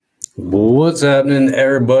What's happening,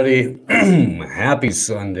 everybody? Happy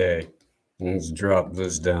Sunday. Let's drop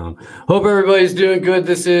this down. Hope everybody's doing good.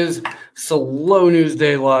 This is Slow News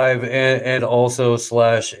Day Live and also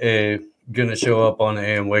slash a gonna show up on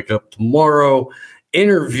AM Wake Up tomorrow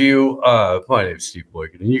interview. My name's Steve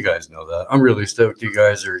Boykin, and you guys know that. I'm really stoked you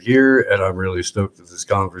guys are here, and I'm really stoked that this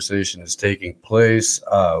conversation is taking place.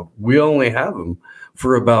 We only have them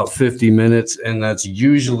for about 50 minutes, and that's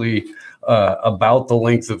usually about the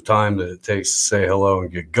length of time that it takes to say hello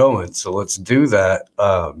and get going. So let's do that.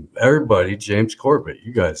 Everybody, James Corbett,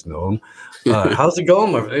 you guys know him. How's it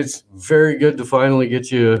going? It's very good to finally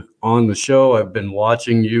get you on the show. I've been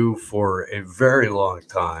watching you for a very long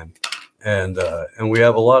time, and we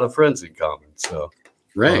have a lot of friends in common. So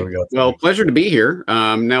right. Well, pleasure to be here.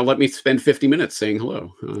 Now let me spend 50 minutes saying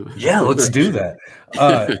hello. Yeah, let's do that.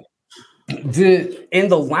 In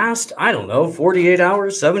the last, I don't know, 48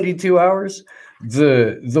 hours, 72 hours,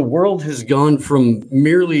 the world has gone from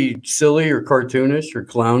merely silly or cartoonish or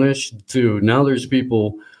clownish to now there's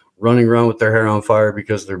people running around with their hair on fire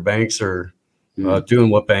because their banks are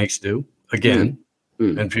doing what banks do again.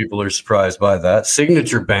 And people are surprised by that.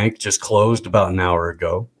 Signature Bank just closed about an hour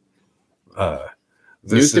ago.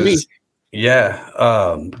 News to me. Yeah.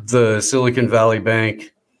 The Silicon Valley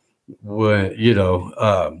Bank,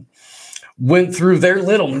 went through their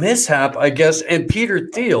little mishap, I guess. And Peter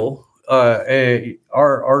Thiel,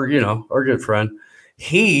 our good friend,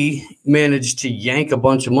 he managed to yank a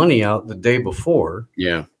bunch of money out the day before.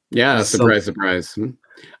 Yeah. Surprise.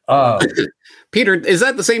 Peter, is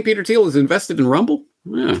that the same Peter Thiel who's invested in Rumble?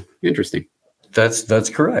 Yeah, interesting. That's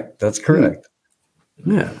correct. That's correct.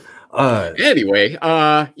 Yeah. Anyway,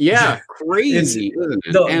 crazy, isn't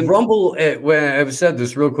it? And Rumble, I've said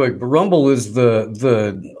this real quick, but Rumble is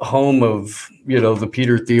the home of, the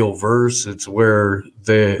Peter Thiel verse. It's where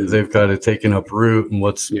they've kind of taken up root and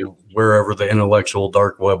wherever the intellectual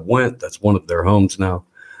dark web went, that's one of their homes now.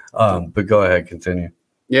 But go ahead, continue.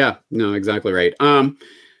 Yeah, no, exactly right.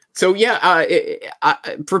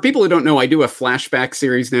 For people who don't know, I do a flashback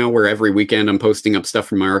series now where every weekend I'm posting up stuff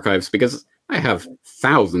from my archives because I have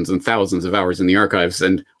thousands and thousands of hours in the archives,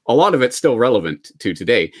 and a lot of it's still relevant to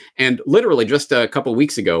today. And literally just a couple of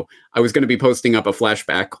weeks ago, I was going to be posting up a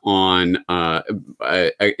flashback on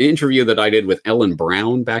an interview that I did with Ellen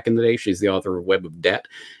Brown back in the day. She's the author of Web of Debt.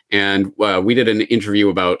 And we did an interview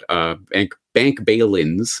about bank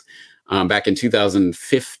bail-ins back in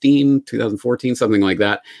 2015, 2014, something like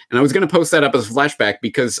that. And I was going to post that up as a flashback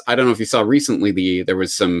because I don't know if you saw recently, there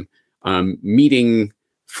was some meeting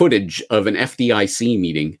footage of an FDIC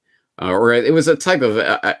meeting, or it was a type of,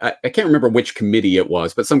 I can't remember which committee it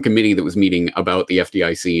was, but some committee that was meeting about the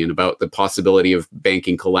FDIC and about the possibility of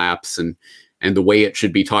banking collapse and the way it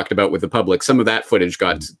should be talked about with the public. Some of that footage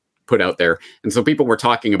got put out there. And so people were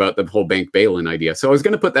talking about the whole bank bail-in idea. So I was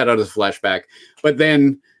going to put that out as a flashback, but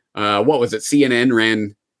then what was it? CNN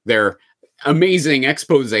ran their amazing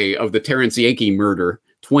expose of the Terrence Yakey murder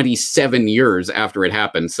 27 years after it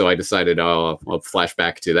happened. So I decided I'll flash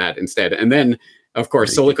back to that instead. And then, of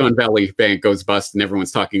course, Silicon Valley Bank goes bust and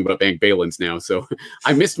everyone's talking about bank bail-ins now. So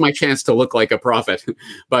I missed my chance to look like a prophet.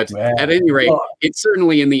 But at any rate, it's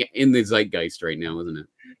certainly in the zeitgeist right now, isn't it?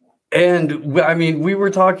 And I mean, we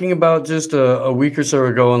were talking about just a week or so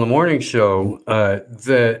ago on the morning show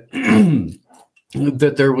that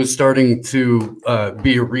that there was starting to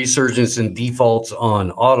be a resurgence in defaults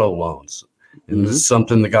on auto loans. And this is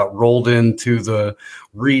something that got rolled into the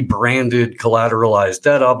rebranded collateralized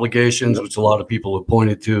debt obligations, which a lot of people have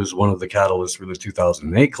pointed to as one of the catalysts for the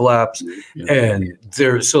 2008 collapse. And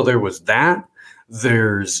there was that.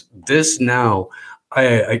 There's this now.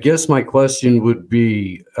 I guess my question would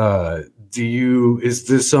be, is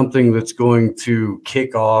this something that's going to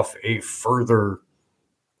kick off a further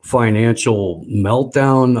financial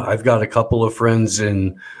meltdown? I've got a couple of friends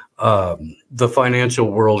in the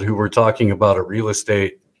financial world who were talking about a real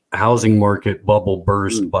estate housing market bubble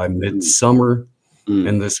burst by midsummer,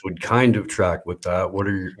 and this would kind of track with that.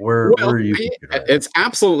 Where are you thinking? It's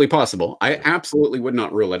absolutely possible. I absolutely would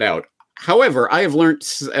not rule it out. However, I have learned,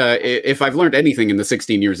 if I've learned anything in the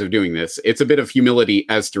 16 years of doing this, it's a bit of humility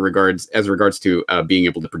as regards to being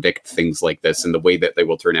able to predict things like this and the way that they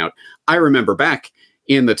will turn out. I remember back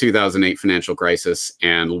in the 2008 financial crisis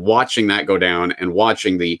and watching that go down and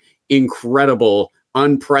watching the incredible,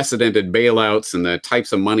 unprecedented bailouts and the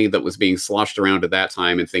types of money that was being sloshed around at that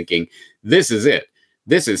time and thinking, this is it.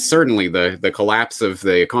 This is certainly the collapse of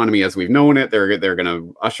the economy as we've known it. They're going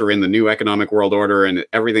to usher in the new economic world order and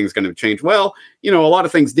everything's going to change. Well, a lot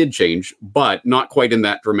of things did change, but not quite in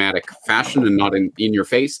that dramatic fashion and not in your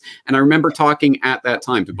face. And I remember talking at that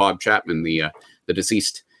time to Bob Chapman, the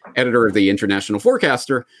deceased editor of the International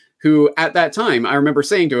Forecaster, who at that time, I remember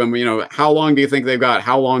saying to him, how long do you think they've got?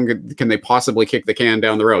 How long can they possibly kick the can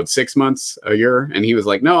down the road? 6 months, a year? And he was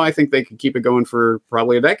like, no, I think they could keep it going for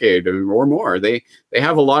probably a decade or more. They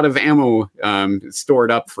have a lot of ammo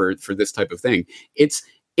stored up for this type of thing.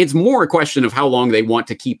 It's more a question of how long they want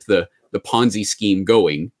to keep the Ponzi scheme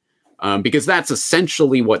going. Because that's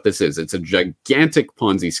essentially what this is. It's a gigantic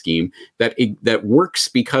Ponzi scheme that works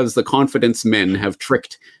because the confidence men have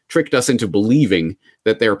tricked us into believing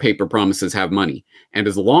that their paper promises have money. And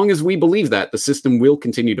as long as we believe that, the system will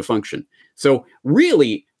continue to function. So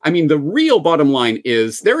really, I mean, the real bottom line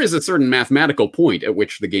is there is a certain mathematical point at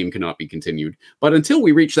which the game cannot be continued. But until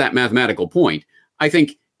we reach that mathematical point, I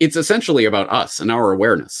think it's essentially about us and our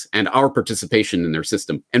awareness and our participation in their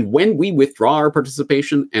system. And when we withdraw our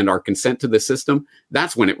participation and our consent to the system,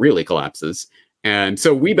 that's when it really collapses. And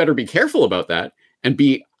so we better be careful about that and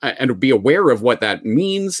be aware of what that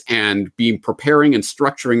means and be preparing and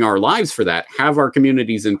structuring our lives for that, have our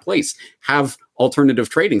communities in place, have alternative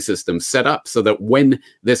trading systems set up so that when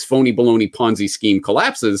this phony baloney Ponzi scheme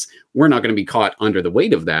collapses, we're not going to be caught under the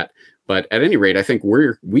weight of that. But at any rate, I think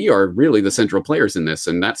we are really the central players in this.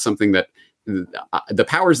 And that's something that the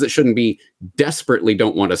powers that shouldn't be desperately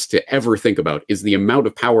don't want us to ever think about is the amount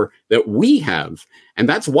of power that we have. And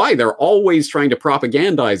that's why they're always trying to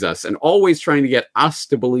propagandize us and always trying to get us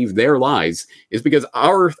to believe their lies, is because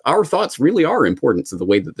our thoughts really are important to the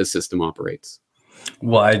way that this system operates.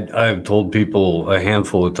 Well, I've told people a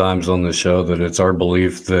handful of times on the show that it's our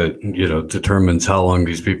belief that, determines how long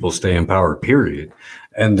these people stay in power, period.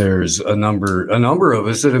 And there's a number of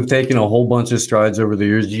us that have taken a whole bunch of strides over the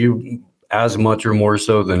years, you as much or more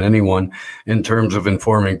so than anyone, in terms of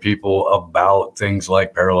informing people about things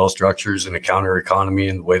like parallel structures and a counter economy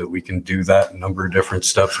and the way that we can do that. A number of different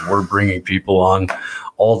steps. We're bringing people on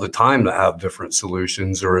all the time to have different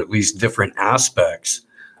solutions, or at least different aspects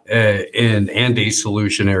and a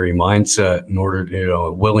solutionary mindset in order to,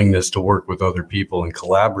 a willingness to work with other people and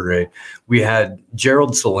collaborate. We had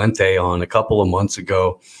Gerald Salente on a couple of months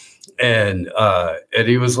ago, and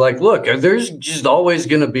he was like, look, there's just always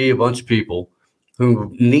going to be a bunch of people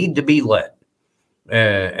who need to be led.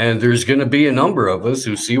 And there's going to be a number of us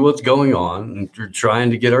who see what's going on and are trying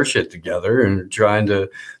to get our shit together and trying to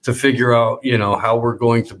figure out, how we're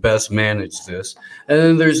going to best manage this. And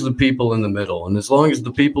then there's the people in the middle. And as long as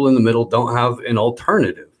the people in the middle don't have an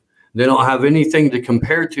alternative, they don't have anything to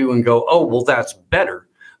compare to and go, oh, well, that's better.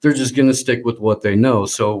 They're just going to stick with what they know.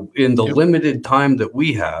 So in the limited time that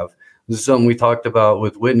we have, this is something we talked about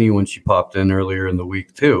with Whitney when she popped in earlier in the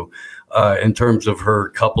week too. In terms of her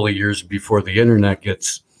couple of years before the internet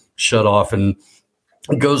gets shut off and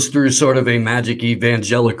goes through sort of a magic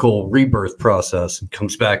evangelical rebirth process and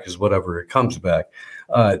comes back as whatever it comes back,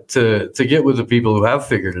 to get with the people who have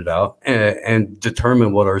figured it out and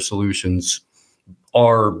determine what our solutions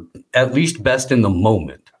are, at least best in the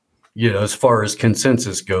moment, as far as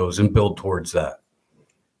consensus goes, and build towards that.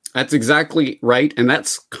 That's exactly right. And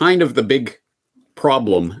that's kind of the big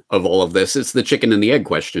problem of all of this. It's the chicken and the egg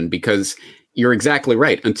question, because you're exactly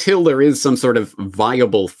right. Until there is some sort of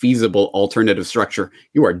viable, feasible alternative structure,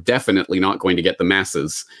 you are definitely not going to get the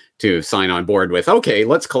masses to sign on board with, okay,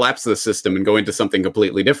 let's collapse the system and go into something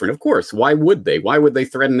completely different. Of course, why would they? Why would they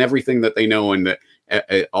threaten everything that they know and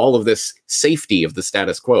all of this safety of the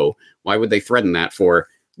status quo? Why would they threaten that for,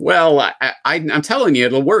 well, I'm telling you,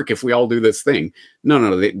 it'll work if we all do this thing.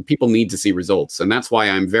 No, people need to see results. And that's why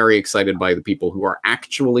I'm very excited by the people who are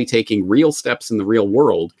actually taking real steps in the real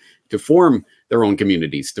world to form their own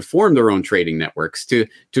communities, to form their own trading networks, to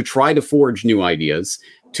try to forge new ideas,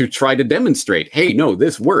 to try to demonstrate, hey, no,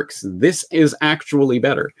 this works. This is actually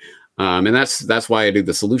better. And that's why I do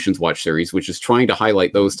the Solutions Watch series, which is trying to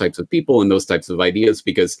highlight those types of people and those types of ideas,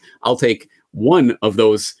 because I'll take one of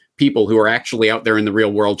those people who are actually out there in the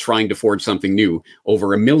real world trying to forge something new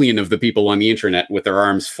over a million of the people on the internet with their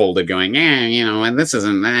arms folded going, and this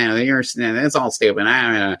isn't, it's all stupid.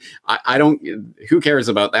 I don't, who cares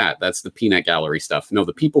about that? That's the peanut gallery stuff. No,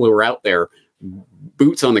 the people who are out there,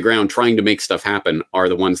 boots on the ground, trying to make stuff happen are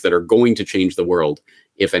the ones that are going to change the world,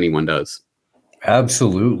 if anyone does.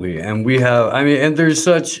 Absolutely. And we have, and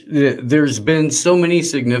there's been so many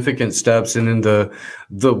significant steps, and in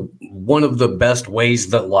the one of the best ways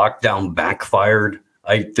that lockdown backfired,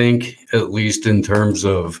 I think, at least in terms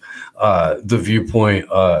of the viewpoint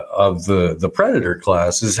of the predator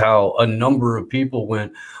class, is how a number of people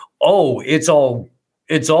went, oh, it's all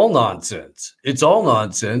nonsense. It's all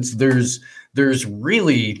nonsense. There's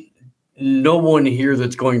really no one here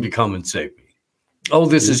that's going to come and save me. oh,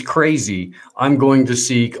 this is crazy. I'm going to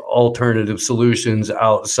seek alternative solutions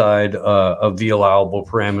outside of the allowable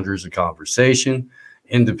parameters of conversation.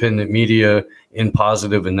 Independent media, in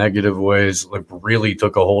positive and negative ways, like really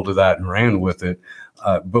took a hold of that and ran with it.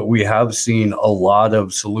 But we have seen a lot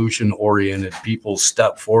of solution-oriented people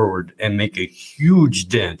step forward and make a huge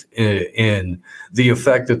dent in the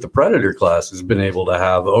effect that the predator class has been able to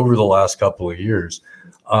have over the last couple of years.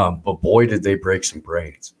 But boy, did they break some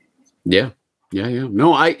brains. Yeah.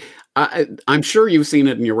 No, I'm sure you've seen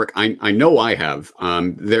it in your work. I know I have.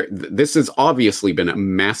 This has obviously been a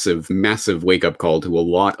massive, massive wake up call to a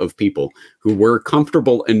lot of people who were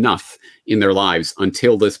comfortable enough in their lives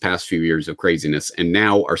until this past few years of craziness, and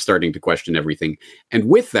now are starting to question everything. And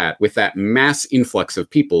with that mass influx of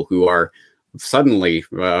people who are suddenly,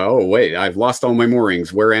 oh wait, I've lost all my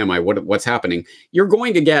moorings. Where am I? What's happening? You're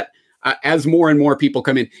going to get as more and more people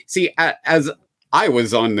come in. See, as I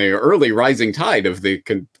was on the early rising tide of the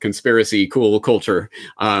conspiracy cool culture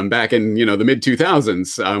back in the mid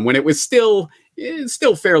 2000s when it was still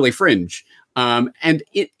fairly fringe. And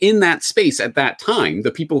in that space at that time,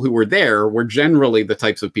 the people who were there were generally the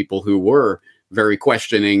types of people who were very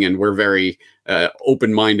questioning and were very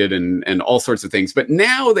open-minded and all sorts of things. But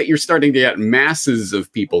now that you're starting to get masses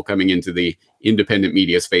of people coming into the independent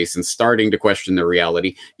media space and starting to question their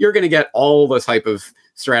reality, you're going to get all the type of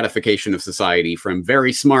stratification of society, from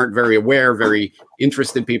very smart, very aware, very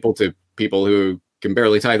interested people to people who can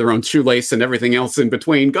barely tie their own shoelace and everything else in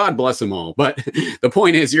between. God bless them all. But the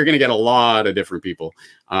point is, you're going to get a lot of different people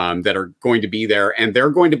that are going to be there, and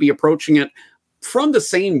they're going to be approaching it from the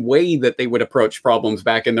same way that they would approach problems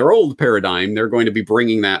back in their old paradigm. They're going to be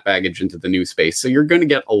bringing that baggage into the new space. So you're going to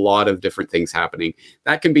get a lot of different things happening.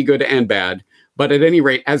 That can be good and bad. But at any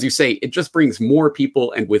rate, as you say, it just brings more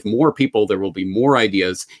people, and with more people, there will be more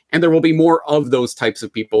ideas, and there will be more of those types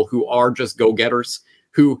of people who are just go-getters,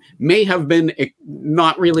 who may have been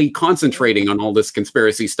not really concentrating on all this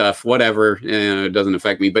conspiracy stuff, whatever, it doesn't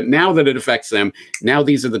affect me. But now that it affects them, now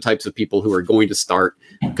these are the types of people who are going to start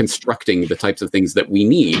constructing the types of things that we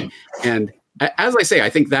need. And as I say, I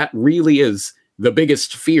think that really is the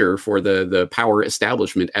biggest fear for the power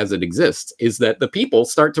establishment as it exists, is that the people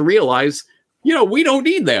start to realize, we don't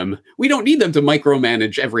need them. We don't need them to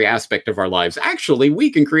micromanage every aspect of our lives. Actually,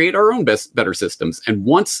 we can create our own better systems. And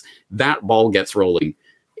once that ball gets rolling,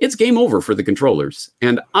 it's game over for the controllers.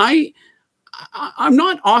 And I'm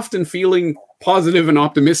not often feeling positive and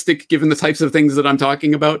optimistic given the types of things that I'm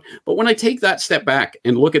talking about. But when I take that step back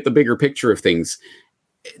and look at the bigger picture of things,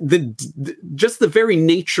 just the very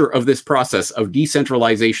nature of this process of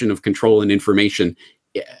decentralization of control and information,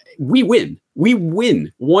 we win. We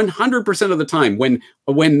win 100% of the time when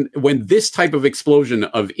this type of explosion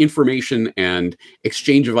of information and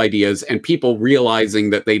exchange of ideas and people realizing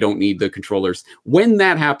that they don't need the controllers, when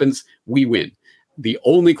that happens, we win. The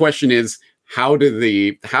only question is, how does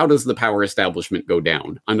the power establishment go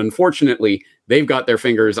down? And unfortunately, they've got their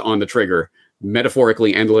fingers on the trigger,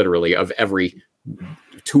 metaphorically and literally, of every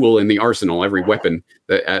tool in the arsenal, every weapon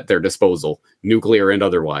at their disposal, nuclear and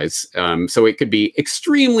otherwise. So it could be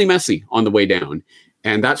extremely messy on the way down.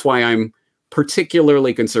 And that's why I'm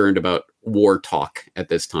particularly concerned about war talk at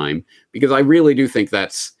this time, because I really do think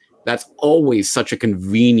that's always such a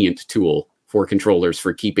convenient tool for controllers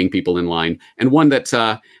for keeping people in line. And one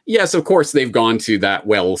that, yes, of course, they've gone to that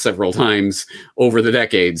well several times over the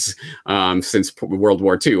decades since World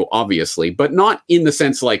War II, obviously, but not in the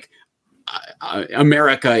sense like,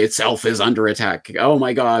 America itself is under attack. Oh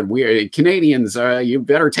my God, we're Canadians. You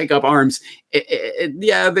better take up arms.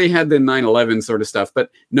 Yeah, they had the 9/11 sort of stuff, but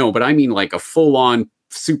I mean like a full-on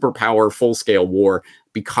superpower, full-scale war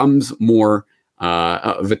becomes more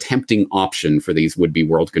of a tempting option for these would-be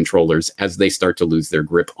world controllers as they start to lose their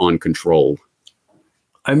grip on control.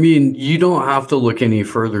 I mean, you don't have to look any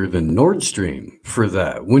further than Nord Stream for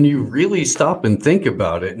that. When you really stop and think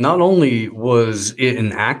about it, not only was it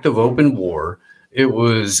an act of open war, it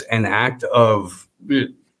was an act of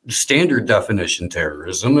standard definition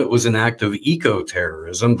terrorism. It was an act of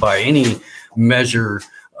eco-terrorism by any measure,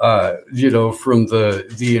 from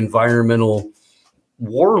the environmental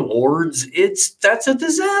warlords. That's a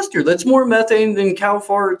disaster. That's more methane than cow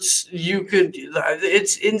farts.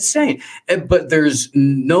 It's insane. But there's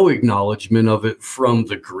no acknowledgement of it from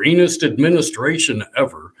the greenest administration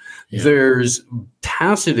ever. Yeah. There's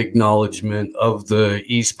tacit acknowledgement of the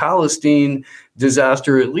East Palestine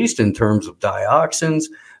disaster, at least in terms of dioxins,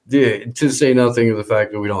 to say nothing of the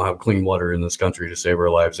fact that we don't have clean water in this country to save our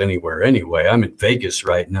lives anywhere anyway. I'm in Vegas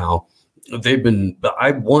right now.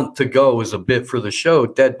 I want to go as a bit for the show,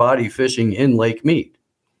 dead body fishing in Lake Mead.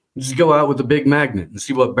 Just go out with a big magnet and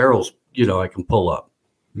see what barrels I can pull up.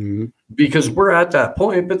 Mm-hmm. Because we're at that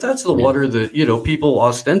point, but that's the water that, people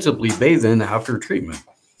ostensibly bathe in after treatment.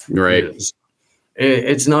 Right.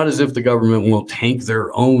 It's not as if the government won't tank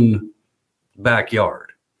their own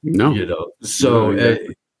backyard. No. So No,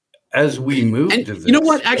 exactly. As we move to this. You know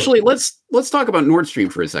what? Actually, let's talk about Nord Stream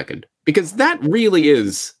for a second, because that really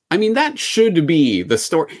is, I mean, that should be the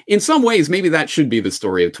story. In some ways, maybe that should be the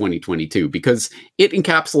story of 2022, because it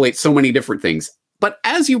encapsulates so many different things. But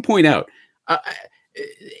as you point out,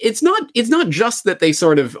 it's not just that they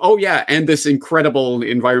sort of, and this incredible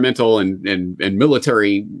environmental and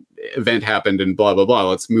military event happened and blah, blah, blah,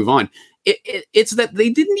 let's move on. It's that they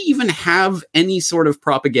didn't even have any sort of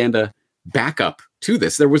propaganda backup to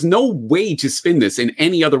this. There was no way to spin this in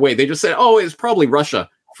any other way. They just said, it's probably Russia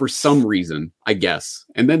for some reason, I guess.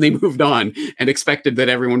 And then they moved on and expected that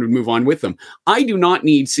everyone would move on with them. I do not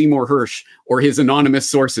need Seymour Hersh or his anonymous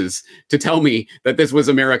sources to tell me that this was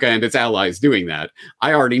America and its allies doing that.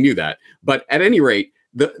 I already knew that. But at any rate,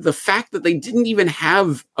 the fact that they didn't even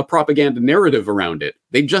have a propaganda narrative around it,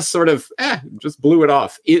 they just sort of just blew it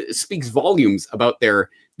off. It speaks volumes about their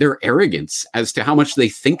arrogance as to how much they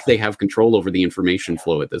think they have control over the information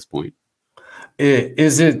flow at this point.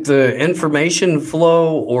 Is it the information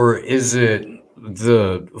flow, or is it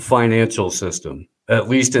the financial system, at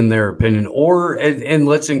least in their opinion? Or, and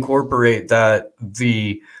let's incorporate that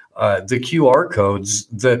the QR codes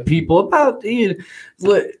that people about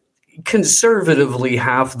conservatively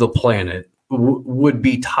half the planet would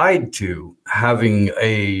be tied to having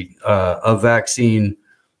a vaccine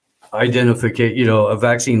identification, a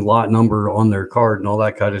vaccine lot number on their card and all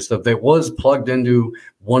that kind of stuff that was plugged into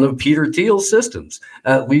one of Peter Thiel's systems.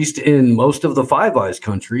 At least in most of the Five Eyes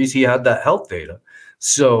countries, he had that health data.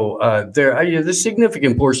 So there's a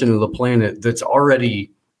significant portion of the planet that's already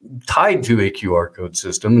tied to a QR code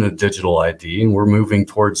system and a digital ID, and we're moving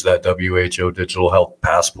towards that WHO digital health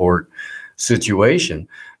passport situation.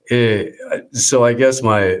 So I guess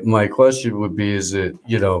my question would be, is it,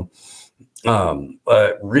 is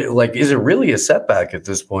it really a setback at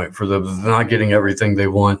this point for them not getting everything they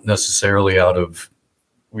want necessarily out of,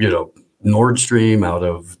 Nord Stream, out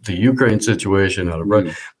of the Ukraine situation, out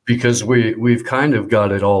of because we've kind of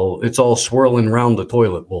got it all. It's all swirling around the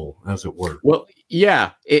toilet bowl, as it were. Well,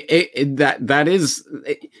 yeah, that is,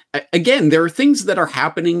 again, there are things that are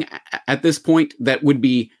happening at this point that would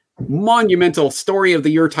be monumental story of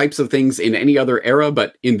the year types of things in any other era,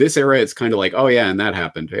 but in this era it's kind of like, and that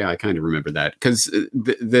happened. I kind of remember that, because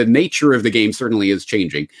the nature of the game certainly is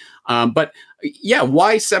changing. But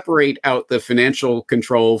why separate out the financial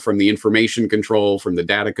control from the information control, from the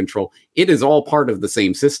data control? It is all part of the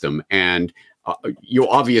same system, and you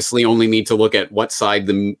obviously only need to look at what side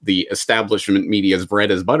the establishment media's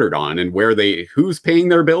bread is buttered on, and who's paying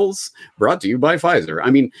their bills. Brought to you by Pfizer.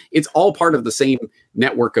 I mean, it's all part of the same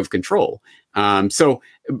network of control. But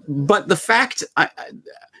the fact,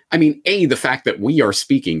 the fact that we are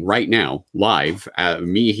speaking right now live,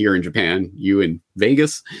 me here in Japan, you in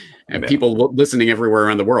Vegas, and people listening everywhere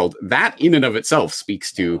around the world, that in and of itself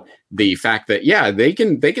speaks to the fact that they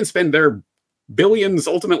can spend their billions,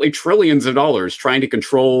 ultimately trillions of dollars trying to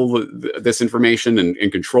control this information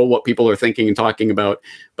and control what people are thinking and talking about.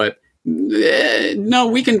 But no,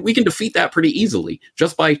 we can defeat that pretty easily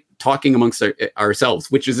just by talking amongst ourselves,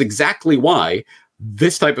 which is exactly why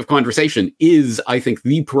this type of conversation is, I think,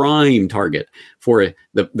 the prime target for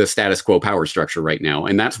the status quo power structure right now.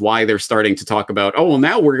 And that's why they're starting to talk about,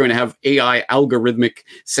 now we're going to have AI algorithmic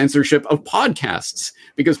censorship of podcasts,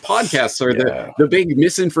 because podcasts are the big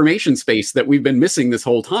misinformation space that we've been missing this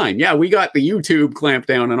whole time. Yeah, we got the YouTube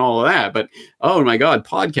clampdown and all of that, but oh my God,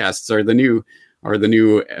 podcasts are the new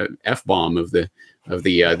F-bomb of the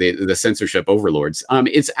censorship overlords.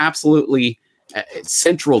 It's absolutely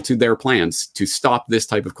central to their plans to stop this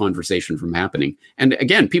type of conversation from happening. And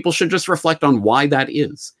again, people should just reflect on why that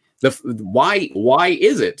is. Why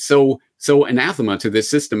is it so anathema to this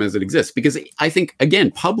system as it exists? Because I think,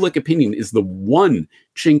 again, public opinion is the one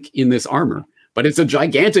chink in this armor, but it's a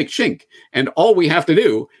gigantic chink. And all we have to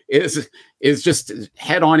do is just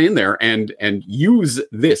head on in there and use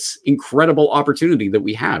this incredible opportunity that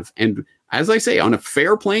we have. And as I say, on a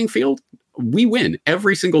fair playing field, we win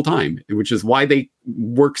every single time, which is why they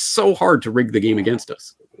work so hard to rig the game against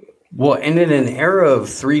us. Well, and in an era of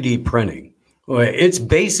 3D printing, it's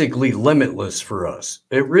basically limitless for us.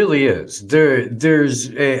 It really is. There's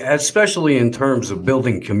especially in terms of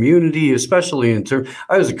building community, especially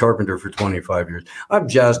I was a carpenter for 25 years. I'm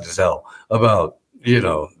jazzed as hell about,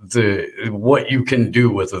 what you can do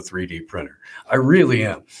with a 3D printer. I really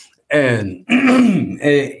am. And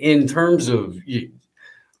in terms of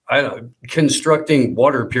constructing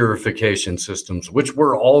water purification systems, which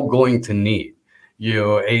we're all going to need.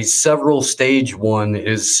 A several stage one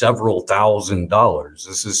is several $1,000s.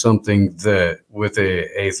 This is something that with a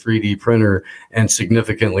 3D printer and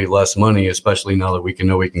significantly less money, especially now that we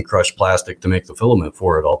can crush plastic to make the filament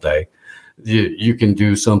for it all day, you can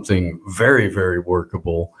do something very, very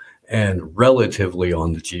workable and relatively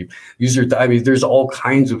on the cheap. There's all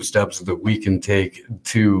kinds of steps that we can take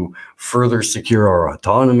to further secure our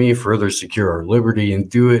autonomy, further secure our liberty, and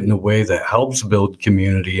do it in a way that helps build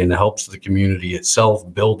community and helps the community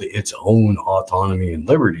itself build its own autonomy and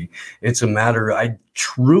liberty. It's a matter, I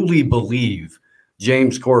truly believe,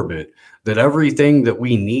 James Corbett, that everything that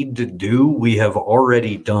we need to do, we have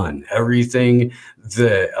already done. Everything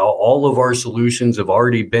that all of our solutions have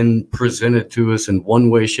already been presented to us in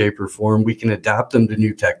one way, shape, or form. We can adapt them to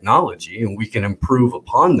new technology and we can improve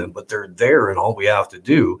upon them, but they're there, and all we have to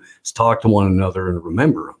do is talk to one another and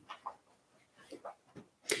remember them.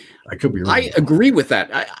 I could be wrong. I agree with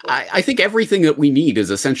that. I think everything that we need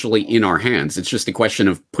is essentially in our hands. It's just a question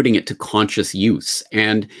of putting it to conscious use.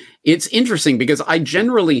 And it's interesting because I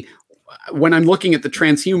generally, when I'm looking at the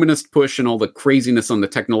transhumanist push and all the craziness on the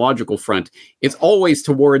technological front, it's always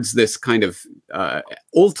towards this kind of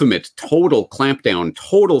ultimate total clampdown,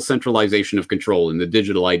 total centralization of control in the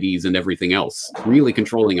digital IDs and everything else, really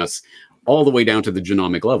controlling us all the way down to the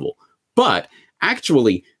genomic level. But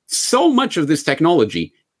actually, so much of this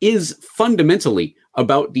technology is fundamentally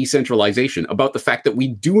about decentralization, about the fact that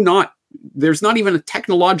there's not even a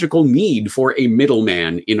technological need for a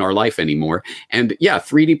middleman in our life anymore. And yeah,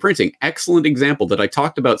 3D printing, excellent example that I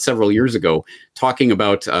talked about several years ago, talking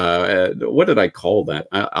about, what did I call that?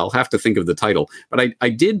 I'll have to think of the title, but I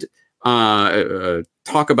did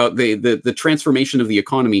talk about the transformation of the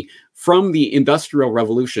economy from the Industrial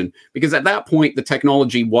Revolution, because at that point, the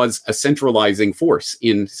technology was a centralizing force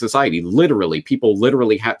in society. Literally, people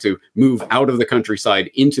literally had to move out of the countryside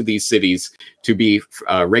into these cities to be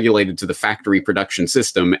regulated to the factory production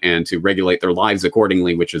system and to regulate their lives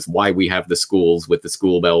accordingly, which is why we have the schools with the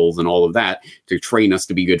school bells and all of that to train us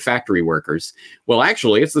to be good factory workers. Well,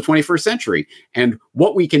 actually, it's the 21st century. And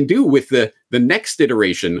what we can do with the next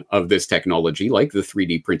iteration of this technology, like the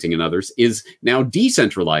 3D printing and others, is now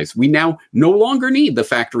decentralized. We now no longer need the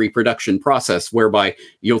factory production process whereby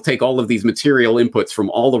you'll take all of these material inputs from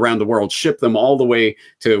all around the world, ship them all the way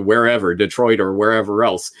to wherever, Detroit or wherever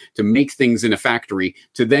else, to make things in a factory,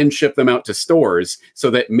 to then ship them out to stores so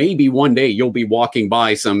that maybe one day you'll be walking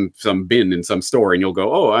by some bin in some store and you'll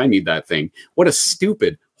go, oh, I need that thing. What a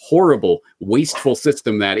stupid, horrible, wasteful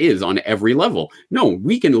system that is on every level. No,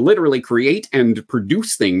 we can literally create and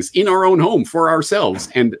produce things in our own home for ourselves.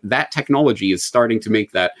 And that technology is starting to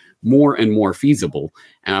make that more and more feasible.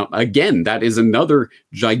 Again, that is another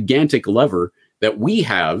gigantic lever that we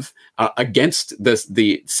have against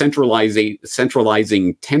the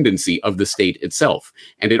centralizing tendency of the state itself.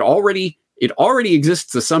 And it already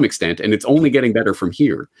exists to some extent, and it's only getting better from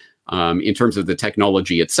here. In terms of the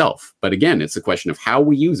technology itself. But again, it's a question of how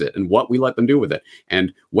we use it and what we let them do with it.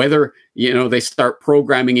 And whether, they start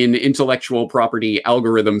programming in intellectual property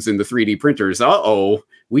algorithms in the 3D printers.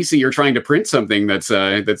 We see you're trying to print something that's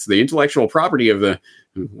the intellectual property of the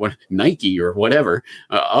Nike or whatever.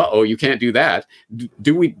 You can't do that.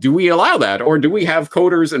 Do we allow that? Or do we have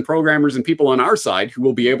coders and programmers and people on our side who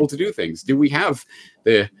will be able to do things? Do we have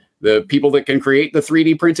the people that can create the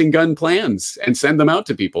 3D printing gun plans and send them out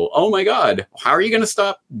to people? Oh my God, how are you going to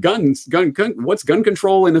stop guns? What's gun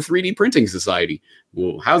control in a 3D printing society?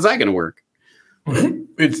 Well, how's that going to work?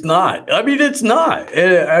 It's not. It's not.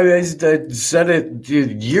 I said it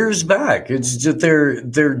years back. It's just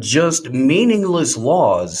they're just meaningless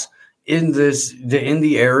laws in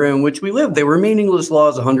the era in which we live. They were meaningless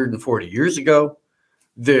laws 140 years ago.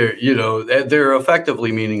 They're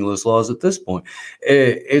effectively meaningless laws at this point.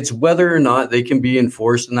 It's whether or not they can be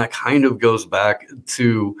enforced, and that kind of goes back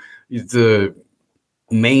to the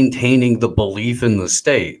maintaining the belief in the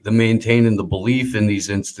state, the maintaining the belief in these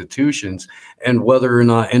institutions, and whether or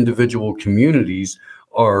not individual communities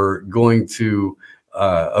are going to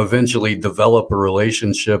eventually develop a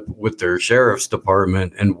relationship with their sheriff's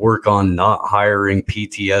department and work on not hiring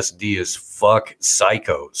PTSD as fuck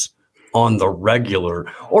psychos on the regular,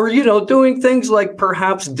 or doing things like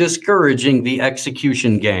perhaps discouraging the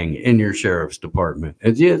execution gang in your sheriff's department.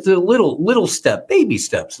 It's a little baby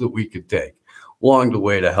steps that we could take along the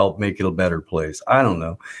way to help make it a better place. I don't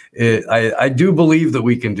know. I do believe that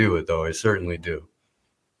we can do it, though. I certainly do.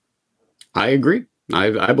 I agree.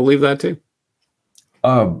 I believe that too.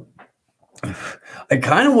 I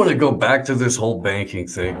kind of want to go back to this whole banking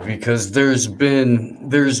thing because there's been,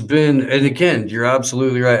 and again, you're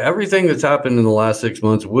absolutely right. Everything that's happened in the last 6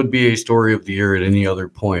 months would be a story of the year at any other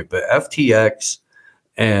point, but FTX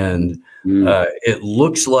and it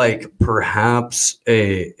looks like perhaps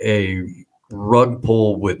a rug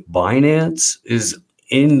pull with Binance is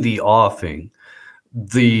in the offing.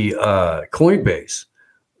 The Coinbase,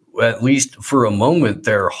 at least for a moment,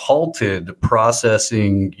 they're halted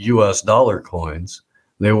processing US dollar coins.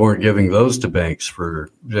 They weren't giving those to banks for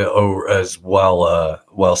as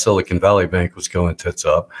while Silicon Valley Bank was going tits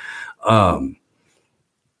up.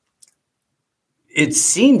 It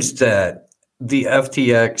seems that the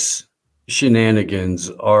FTX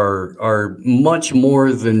shenanigans are much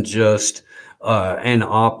more than just an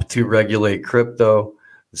op to regulate crypto.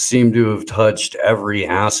 Seem to have touched every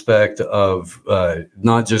aspect of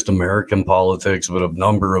not just American politics, but a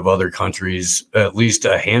number of other countries. At least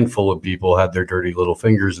a handful of people had their dirty little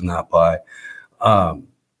fingers in that pie.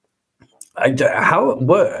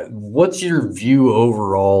 What's your view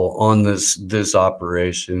overall on this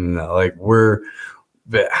operation? Like,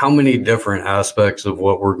 how many different aspects of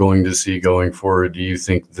what we're going to see going forward do you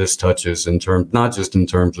think this touches in terms, not just in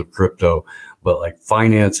terms of crypto, but like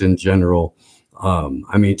finance in general?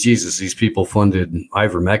 I mean, Jesus, these people funded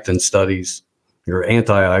ivermectin studies or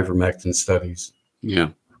anti-ivermectin studies. Yeah.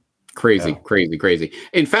 Crazy.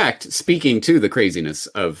 In fact, speaking to the craziness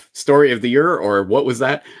of story of the year, or what was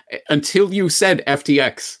that? Until you said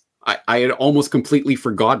FTX, I had almost completely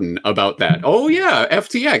forgotten about that. Oh yeah,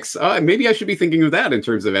 FTX. Maybe I should be thinking of that in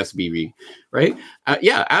terms of SBV, right?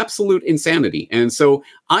 Yeah, absolute insanity. And so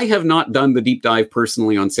I have not done the deep dive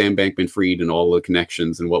personally on Sam Bankman-Fried and all the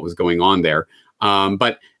connections and what was going on there.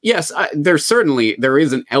 But yes, there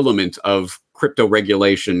is an element of crypto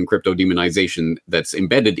regulation, crypto demonization that's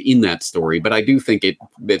embedded in that story. But I do think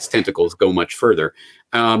its tentacles go much further.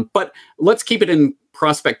 But let's keep it in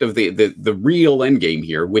prospect of the real end game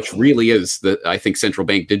here, which really is I think central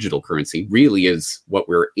bank digital currency really is what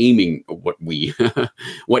we're aiming,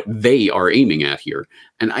 what they are aiming at here.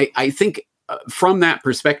 And I think from that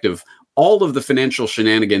perspective, all of the financial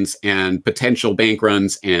shenanigans and potential bank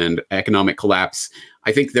runs and economic collapse,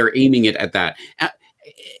 I think they're aiming it at that.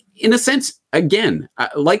 In a sense, again,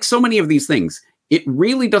 like so many of these things, it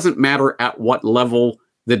really doesn't matter at what level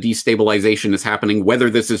the destabilization is happening, whether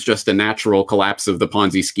this is just a natural collapse of the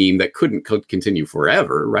Ponzi scheme that could continue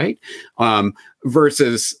forever, right?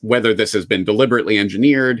 Versus whether this has been deliberately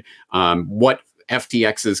engineered, what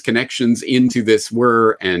FTX's connections into this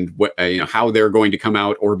were, and what how they're going to come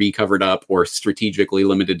out or be covered up or strategically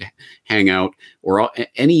limited hangout or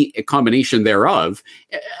any combination thereof.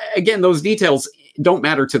 Again, those details don't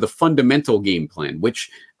matter to the fundamental game plan,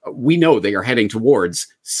 which we know they are heading towards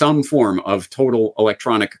some form of total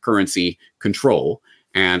electronic currency control.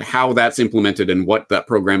 And how that's implemented and what that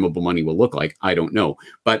programmable money will look like, I don't know.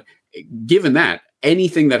 But given that,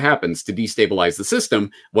 anything that happens to destabilize the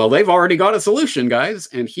system, well, they've already got a solution, guys,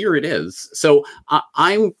 and here it is. So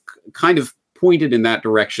I'm kind of pointed in that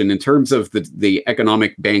direction in terms of the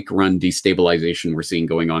economic bank run destabilization we're seeing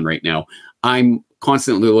going on right now. I'm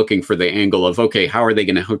constantly looking for the angle of, okay, how are they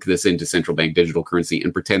going to hook this into central bank digital currency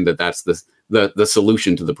and pretend that that's the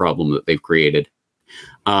solution to the problem that they've created?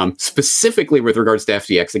 Specifically with regards to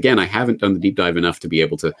FTX, again, I haven't done the deep dive enough to be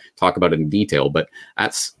able to talk about it in detail, but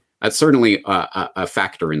that's certainly a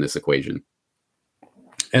factor in this equation.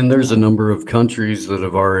 And there's a number of countries that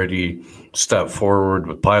have already stepped forward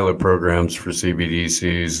with pilot programs for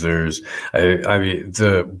CBDCs. I mean,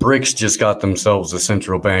 the BRICS just got themselves a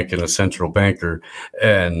central bank and a central banker,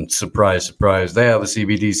 and surprise, surprise, they have a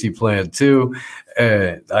CBDC plan too.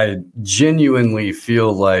 And I genuinely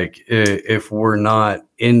feel like if we're not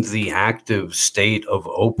in the active state of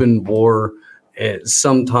open war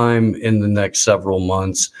sometime in the next several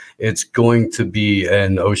months, it's going to be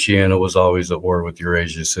an Oceania was always at war with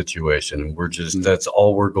Eurasia situation. And we're just, that's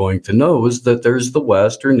all we're going to know is that there's the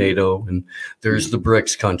West or NATO and there's the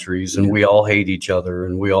BRICS countries, and we all hate each other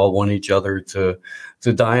and we all want each other to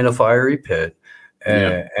die in a fiery pit.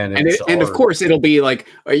 And of course it'll be like,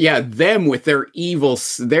 them with their evil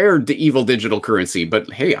digital currency,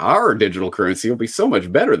 but hey, our digital currency will be so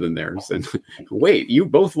much better than theirs. And wait, you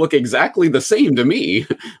both look exactly the same to me.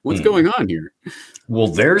 What's going on here? Well,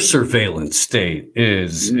 their surveillance state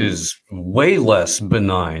is way less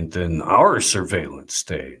benign than our surveillance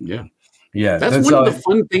state. Yeah, that's one of the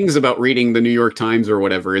fun things about reading the New York Times or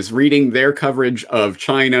whatever, is reading their coverage of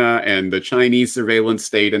China and the Chinese surveillance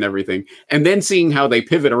state and everything, and then seeing how they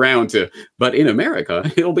pivot around to, but in America,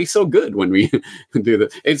 it'll be so good when we do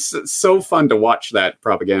that. It's so fun to watch that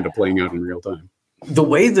propaganda playing out in real time. the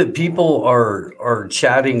way that people are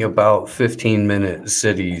chatting about 15-minute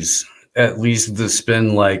cities, at least the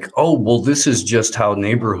spin like, oh, well, this is just how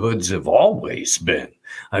neighborhoods have always been.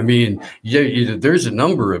 I mean, yeah, there's a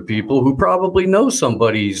number of people who probably know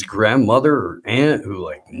somebody's grandmother or aunt who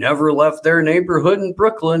like never left their neighborhood in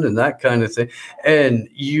Brooklyn and that kind of thing. And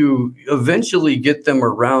you eventually get them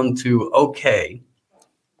around to, okay,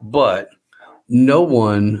 but no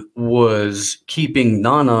one was keeping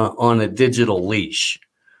Nana on a digital leash.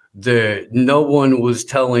 No one was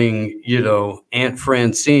telling, Aunt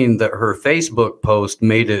Francine that her Facebook post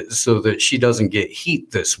made it so that she doesn't get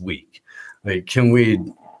heat this week. Like, can we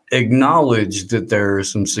acknowledge that there are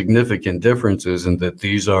some significant differences and that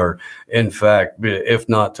these are, in fact, if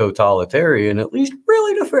not totalitarian, at least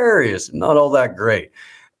really nefarious and not all that great?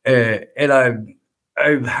 And I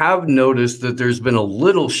have noticed that there's been a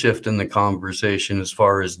little shift in the conversation as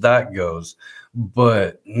far as that goes,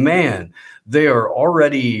 but man, they are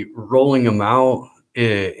already rolling them out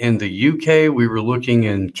in the UK. We were looking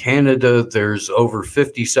in Canada. There's over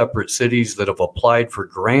 50 separate cities that have applied for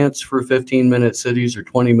grants for 15-minute cities or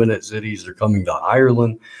 20-minute cities. They're coming to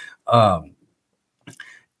Ireland.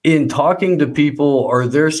 In talking to people, are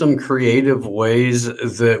there some creative ways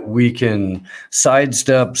that we can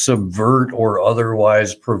sidestep, subvert, or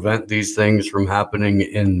otherwise prevent these things from happening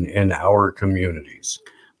in our communities?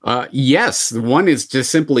 Yes, one is to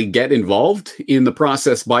simply get involved in the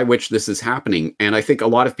process by which this is happening. And I think a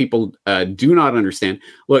lot of people do not understand.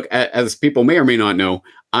 Look, as people may or may not know,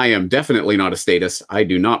 I am definitely not a statist. I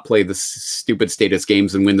do not play the stupid statist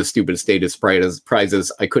games and win the stupid statist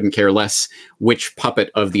prizes. I couldn't care less which puppet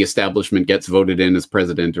of the establishment gets voted in as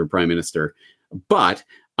president or prime minister. But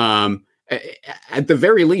at the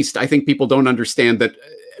very least, I think people don't understand that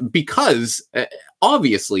because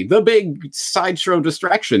obviously the big sideshow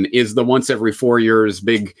distraction is the once every 4 years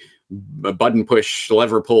big button push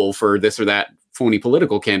lever pull for this or that phony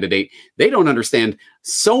political candidate. They don't understand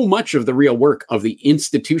so much of the real work of the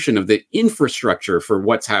institution, of the infrastructure for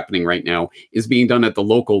what's happening right now is being done at the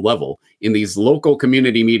local level in these local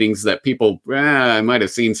community meetings that people, I might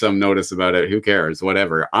have seen some notice about it. Who cares?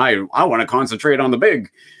 Whatever. I want to concentrate on the big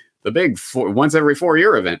once every 4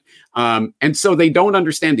 year event. And so they don't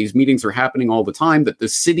understand these meetings are happening all the time, that the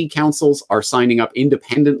city councils are signing up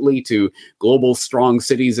independently to Global Strong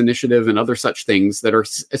Cities Initiative and other such things that are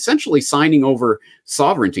essentially signing over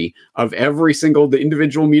sovereignty of every single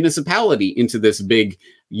individual municipality into this big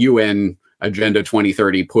UN Agenda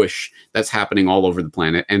 2030 push that's happening all over the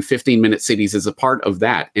planet. And 15-minute cities is a part of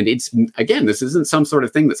that. And it's, again, this isn't some sort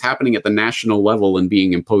of thing that's happening at the national level and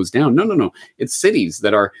being imposed down. No. It's cities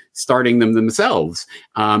that are starting them themselves.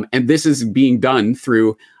 And this is being done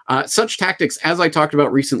through such tactics as I talked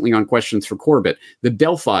about recently on Questions for Corbett, the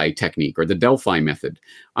Delphi technique or the Delphi method.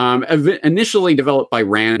 Initially developed by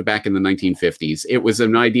Rand back in the 1950s, it was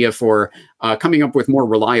an idea for coming up with more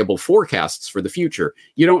reliable forecasts for the future.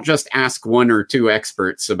 You don't just ask one or two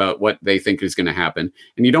experts about what they think is going to happen,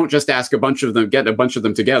 and you don't just ask get a bunch of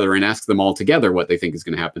them together and ask them all together what they think is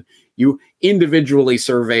going to happen. You individually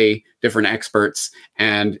survey different experts,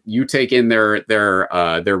 and you take in their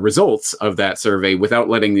results of that survey without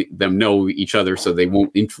letting them know each other, so they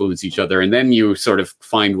won't influence each other. And then you sort of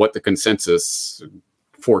find what the consensus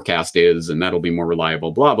forecast is, and that'll be more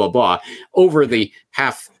reliable, blah, blah, blah. Over the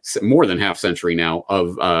more than half century now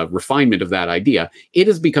of refinement of that idea, it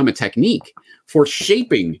has become a technique for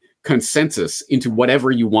shaping consensus into whatever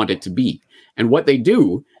you want it to be. And what they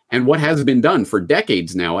do, and what has been done for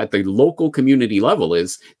decades now at the local community level,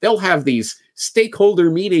 is they'll have these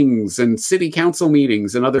stakeholder meetings and city council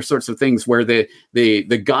meetings and other sorts of things where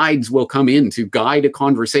the guides will come in to guide a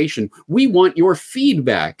conversation. We want your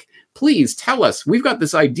feedback. Please tell us, we've got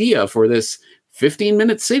this idea for this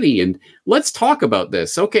 15-minute city, and let's talk about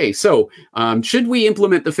this. Okay, so should we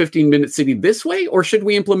implement the 15-minute city this way, or should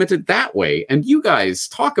we implement it that way? And you guys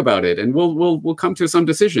talk about it, and we'll come to some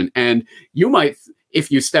decision. And you might, if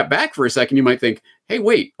you step back for a second, you might think, hey,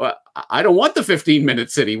 wait, I don't want the 15-minute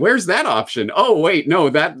city. Where's that option? Oh, wait, no,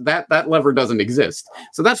 that lever doesn't exist.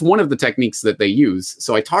 So that's one of the techniques that they use.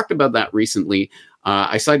 So I talked about that recently.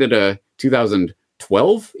 I cited a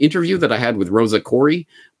 2012 interview that I had with Rosa Corey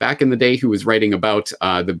back in the day, who was writing about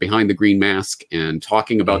the Behind the Green Mask and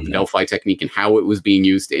talking about the Delphi technique and how it was being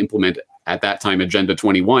used to implement, at that time, Agenda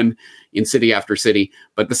 21 in city after city.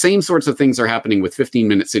 But the same sorts of things are happening with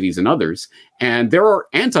 15-minute cities and others. And there are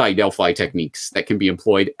anti-Delphi techniques that can be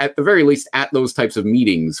employed, at the very least, at those types of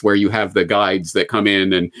meetings where you have the guides that come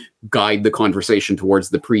in and guide the conversation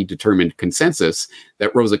towards the predetermined consensus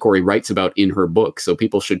that Rosa Corey writes about in her book. So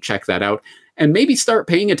people should check that out and maybe start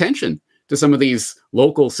paying attention to some of these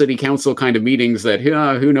local city council kind of meetings that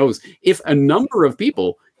who knows, if a number of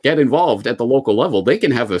people get involved at the local level, they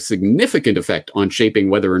can have a significant effect on shaping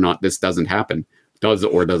whether or not this does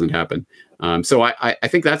or doesn't happen. So I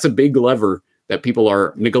think that's a big lever that people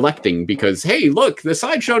are neglecting because, hey, look, the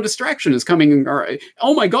sideshow distraction is coming.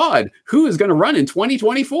 Oh my God, who is going to run in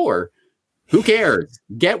 2024? Who cares?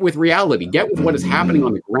 Get with reality. Get with what is happening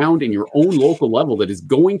on the ground in your own local level that is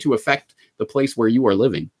going to affect the place where you are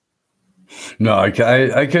living. No, I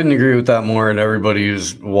couldn't agree with that more. And everybody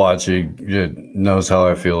who's watching knows how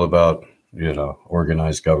I feel about,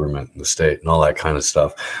 organized government in the state and all that kind of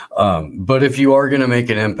stuff. But if you are going to make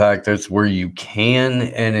an impact, that's where you can.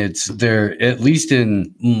 And it's there, at least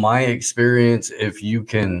in my experience, if you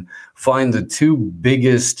can find the two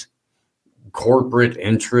biggest corporate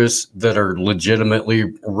interests that are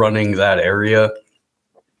legitimately running that area,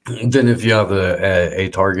 then if you have a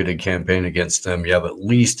targeted campaign against them, you have at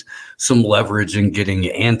least some leverage in getting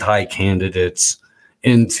anti-candidates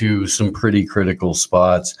into some pretty critical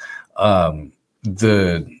spots.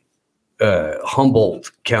 The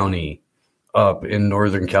Humboldt County up in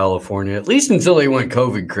Northern California, at least until they went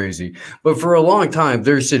COVID crazy, but for a long time,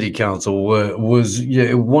 their city council was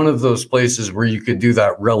one of those places where you could do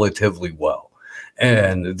that relatively well.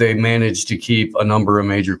 And they managed to keep a number of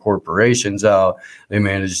major corporations out. They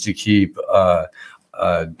managed to keep,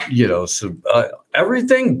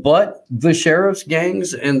 everything but the sheriff's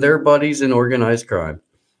gangs and their buddies in organized crime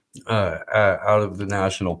out of the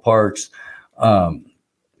national parks.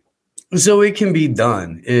 So it can be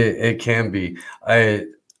done. It can be. I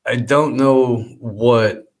don't know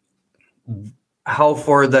how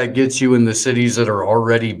far that gets you in the cities that are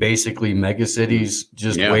already basically mega cities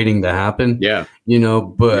just waiting to happen. Yeah.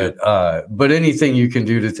 But anything you can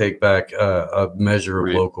do to take back a measure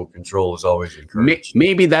of local control is always encouraged.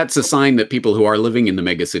 Maybe that's a sign that people who are living in the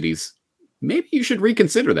mega cities, maybe you should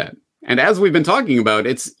reconsider that. And as we've been talking about,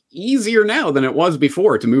 it's easier now than it was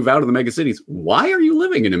before to move out of the mega cities. Why are you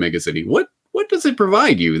living in a mega city? What does it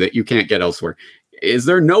provide you that you can't get elsewhere? Is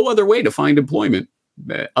there no other way to find employment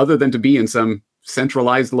other than to be in some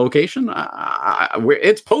centralized location?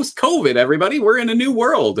 It's post-COVID, everybody. We're in a new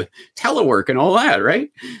world, telework and all that, right?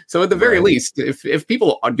 So at the very least, if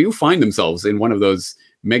people do find themselves in one of those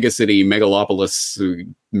megalopolis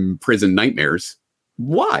prison nightmares,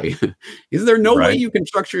 why? Is there no way you can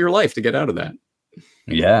structure your life to get out of that?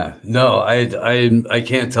 Yeah, no, I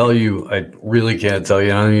can't tell you. I really can't tell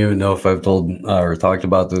you. I don't even know if I've told or talked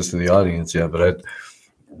about this to the audience yet, but I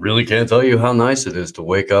really can't tell you how nice it is to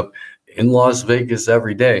wake up in Las Vegas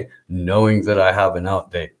every day, knowing that I have an out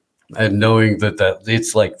date and knowing that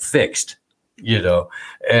it's like fixed,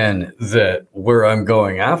 and that where I'm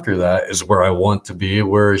going after that is where I want to be,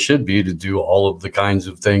 where I should be to do all of the kinds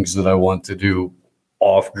of things that I want to do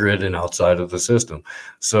off grid and outside of the system.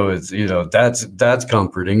 So it's, that's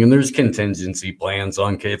comforting. And there's contingency plans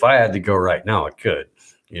on, if I had to go right now, I could,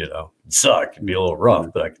 it'd suck, it'd be a little rough,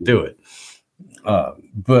 but I could do it.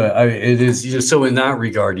 It is so in that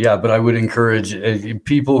regard, but I would encourage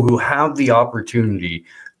people who have the opportunity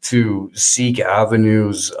to seek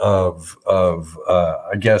avenues of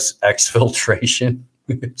I guess, exfiltration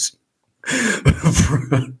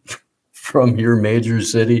from your major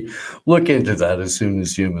city, look into that as soon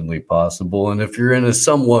as humanly possible. And if you're in a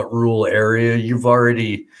somewhat rural area, you've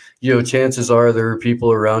already, chances are there are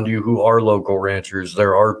people around you who are local ranchers.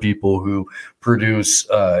 There are people who produce,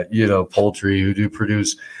 poultry, who do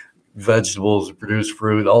produce vegetables, produce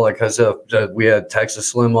fruit, all that kind of stuff. We had Texas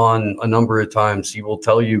Slim on a number of times. He will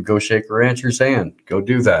tell you, go shake a rancher's hand, go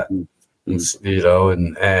do that.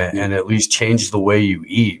 And at least change the way you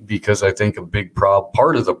eat, because I think a big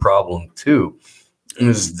part of the problem too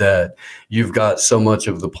is that you've got so much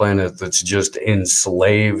of the planet that's just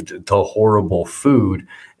enslaved to horrible food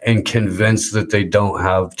and convinced that they don't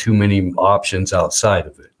have too many options outside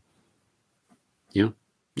of it.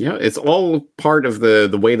 Yeah, it's all part of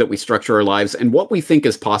the way that we structure our lives and what we think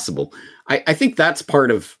is possible. I think that's part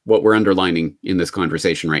of what we're underlining in this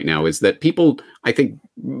conversation right now, is that people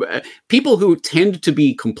who tend to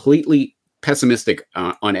be completely pessimistic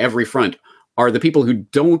on every front are the people who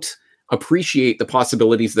don't appreciate the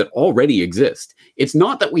possibilities that already exist. It's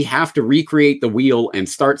not that we have to recreate the wheel and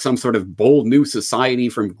start some sort of bold new society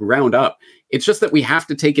from ground up. It's just that we have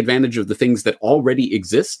to take advantage of the things that already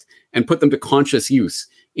exist and put them to conscious use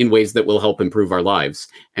in ways that will help improve our lives.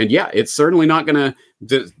 And it's certainly not going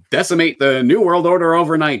to decimate the New World Order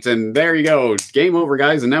overnight. And there you go, game over,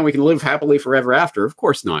 guys. And now we can live happily forever after. Of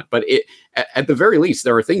course not. But at the very least,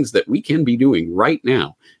 there are things that we can be doing right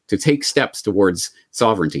now to take steps towards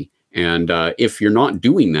sovereignty. And if you're not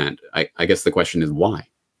doing that, I guess the question is why?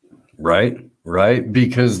 Right.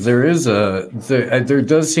 Because there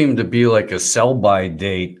does seem to be like a sell-by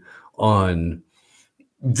date on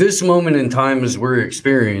this moment in time as we're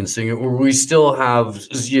experiencing it, where we still have,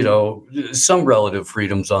 some relative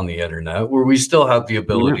freedoms on the internet, where we still have the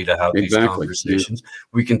ability to have these conversations.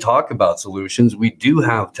 We can talk about solutions. We do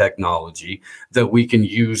have technology that we can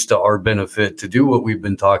use to our benefit to do what we've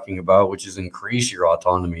been talking about, which is increase your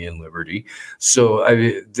autonomy and liberty. So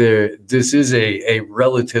this is a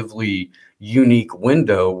relatively unique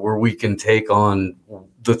window where we can take on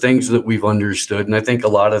the things that we've understood. And I think a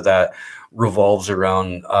lot of that revolves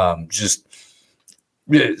around just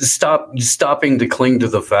stopping to cling to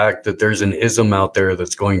the fact that there's an ism out there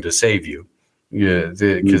that's going to save you. Because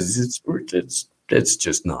it's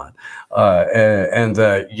just not. And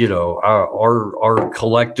that, our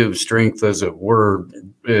collective strength, as it were,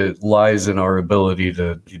 it lies in our ability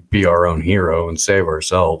to be our own hero and save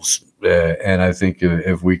ourselves. And I think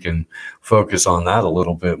if we can focus on that a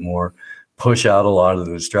little bit more, push out a lot of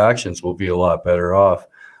the distractions, we'll be a lot better off.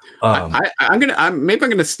 I'm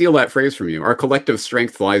gonna steal that phrase from you. Our collective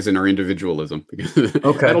strength lies in our individualism.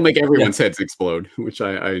 Okay. That'll make everyone's heads explode, which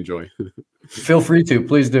I enjoy. Feel free to,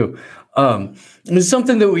 please do. It's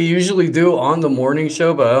something that we usually do on the morning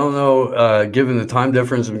show, but I don't know, given the time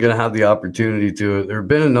difference, I'm going to have the opportunity to. There have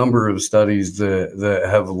been a number of studies that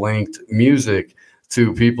have linked music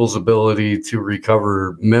to people's ability to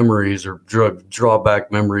recover memories or draw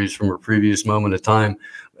back memories from a previous moment of time.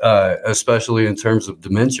 Especially in terms of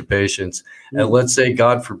dementia patients. And let's say,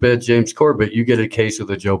 God forbid, James Corbett, you get a case of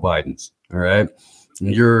the Joe Bidens. All right.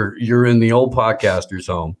 You're in the old podcaster's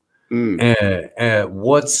home. And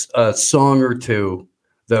what's a song or two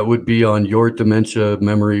that would be on your dementia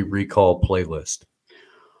memory recall playlist?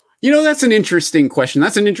 That's an interesting question.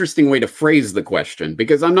 That's an interesting way to phrase the question,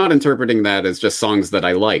 because I'm not interpreting that as just songs that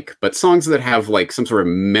I like, but songs that have like some sort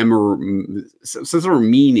of some sort of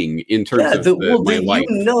meaning in terms of my life.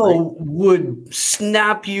 Would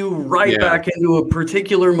snap you right back into a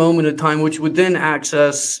particular moment of time, which would then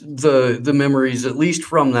access the memories, at least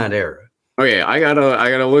from that era. Okay, I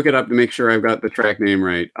gotta look it up to make sure I've got the track name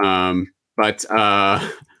right. But I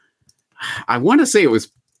want to say it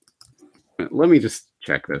was. Let me just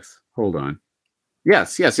check this. Hold on.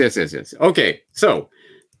 Yes. Okay, so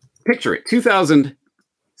picture it.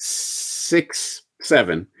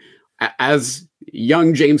 2006-07, as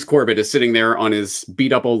young James Corbett is sitting there on his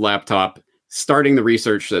beat up old laptop, starting the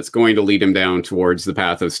research that's going to lead him down towards the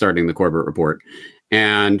path of starting the Corbett Report.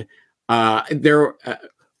 And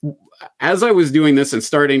as I was doing this and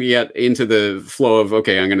starting to get into the flow of,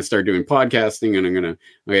 okay, I'm going to start doing podcasting, and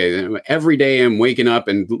every day I'm waking up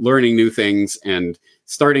and learning new things and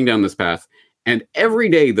starting down this path. And every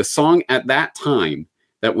day, the song at that time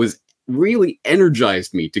that was really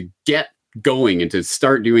energized me to get going and to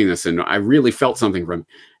start doing this, and I really felt something from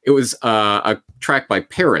it, was a track by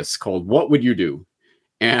Paris called What Would You Do?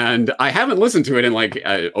 And I haven't listened to it in like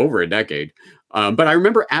over a decade. But I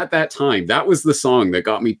remember at that time, that was the song that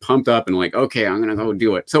got me pumped up and like, okay, I'm going to go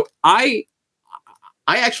do it. So I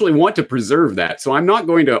actually want to preserve that. So I'm not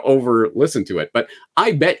going to over listen to it. But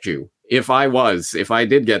I bet you if I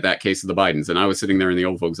did get that case of the Bidens and I was sitting there in the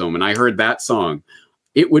old folks home and I heard that song,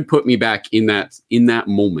 it would put me back in that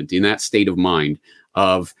moment, in that state of mind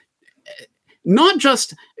of not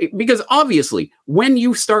just because obviously when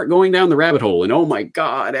you start going down the rabbit hole and, oh my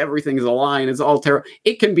God, everything's a lie and it's all terrible,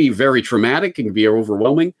 it can be very traumatic, it can be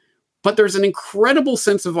overwhelming, but there's an incredible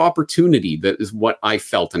sense of opportunity that is what I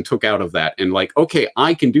felt and took out of that. And like, okay,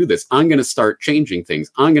 I can do this. I'm going to start changing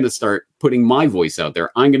things. I'm going to start putting my voice out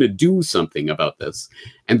there. I'm going to do something about this.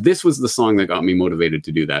 And this was the song that got me motivated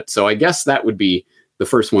to do that. So I guess that would be the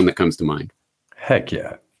first one that comes to mind. Heck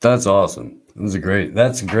yeah. That's awesome. That's great.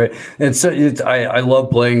 And so I love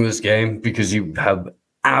playing this game because you have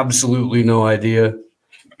absolutely no idea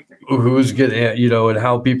who's going to, and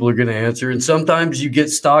how people are going to answer. And sometimes you get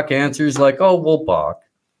stock answers like, oh, we'll balk,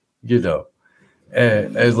 and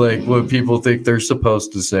like what people think they're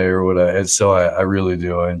supposed to say or whatever. And so I really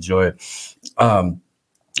do. I enjoy it. And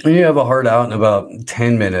you have a hard out in about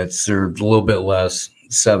 10 minutes or a little bit less,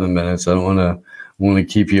 7 minutes. I don't want to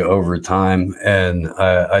keep you over time. And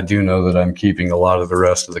I do know that I'm keeping a lot of the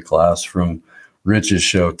rest of the class from Rich's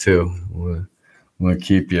show too. I want to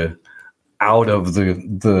keep you out of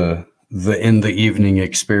the in the evening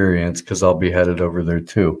experience because I'll be headed over there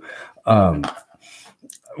too. I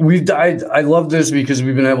love this because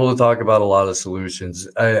we've been able to talk about a lot of solutions.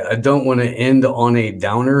 I don't want to end on a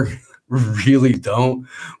downer. Really don't,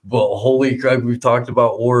 but holy crap, we've talked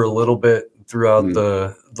about war a little bit. throughout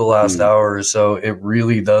Mm. the last hour or so, it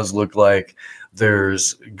really does look like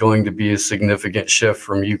there's going to be a significant shift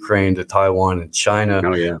from Ukraine to Taiwan and China.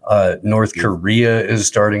 Oh yeah. North Korea is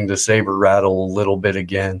starting to saber rattle a little bit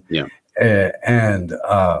again. Yeah. And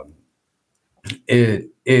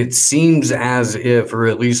it seems as if, or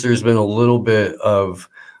at least there's been a little bit of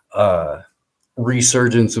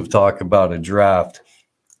resurgence of talk about a draft.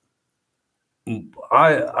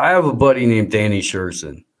 I have a buddy named Danny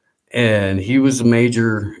Sherson, and he was a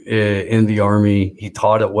major in the Army. He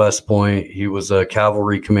taught at West Point. He was a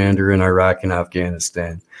cavalry commander in Iraq and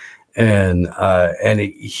Afghanistan. And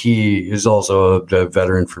he is also a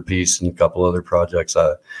veteran for peace and a couple other projects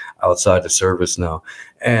outside of service now.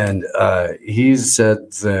 And he's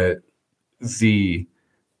said that the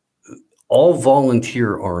all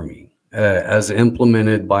volunteer army, as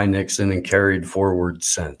implemented by Nixon and carried forward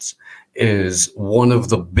since, is one of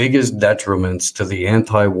the biggest detriments to the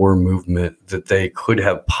anti-war movement that they could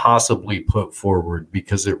have possibly put forward,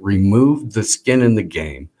 because it removed the skin in the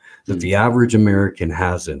game that the average American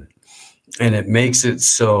has in it. And it makes it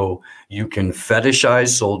so you can fetishize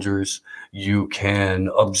soldiers, you can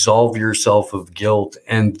absolve yourself of guilt,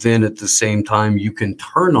 and then at the same time, you can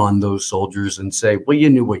turn on those soldiers and say, well, you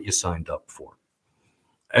knew what you signed up for.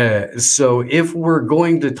 So if we're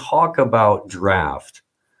going to talk about draft,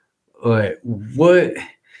 what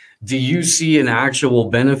do you see an actual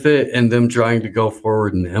benefit in them trying to go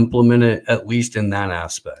forward and implement it, at least in that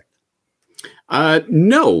aspect?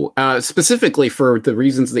 No, specifically for the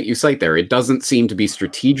reasons that you cite there. It doesn't seem to be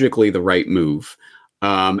strategically the right move.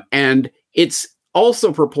 And it's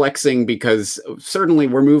also perplexing because certainly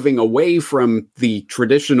we're moving away from the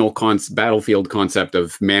traditional battlefield concept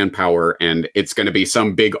of manpower, and it's going to be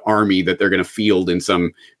some big army that they're going to field in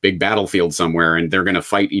some big battlefield somewhere, and they're going to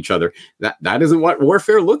fight each other. That isn't what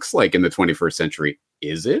warfare looks like in the 21st century,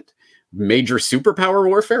 is it? Major superpower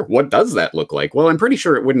warfare? What does that look like? Well, I'm pretty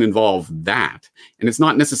sure it wouldn't involve that. And it's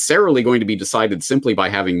not necessarily going to be decided simply by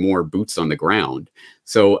having more boots on the ground.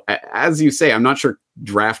 So as you say, I'm not sure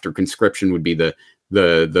draft or conscription would be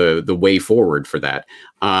the way forward for that.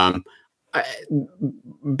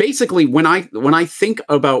 Basically, when I think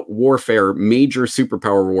about warfare, major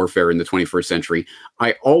superpower warfare in the 21st century,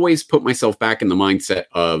 I always put myself back in the mindset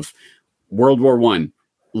of World War I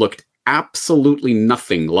looked absolutely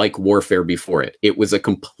nothing like warfare before it. It was a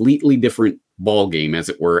completely different ball game, as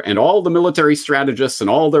it were, and all the military strategists and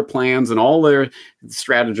all their plans and all their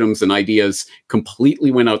stratagems and ideas completely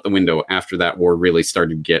went out the window after that war really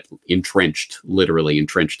started to get entrenched, literally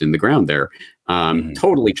entrenched in the ground there.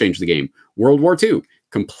 Totally changed the game. World War II,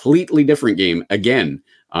 completely different game again.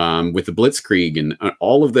 With the Blitzkrieg and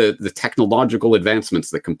all of the technological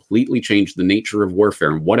advancements that completely changed the nature of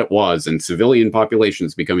warfare and what it was, and civilian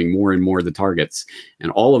populations becoming more and more the targets,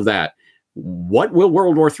 and all of that. What will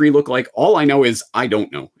World War III look like? All I know is I don't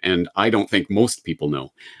know, and I don't think most people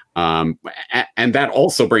know. And that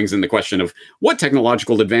also brings in the question of what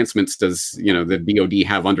technological advancements does the BOD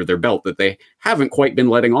have under their belt that they haven't quite been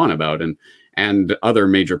letting on about, and other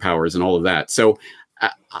major powers and all of that. So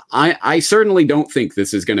I certainly don't think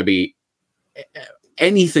this is going to be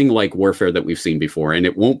anything like warfare that we've seen before, and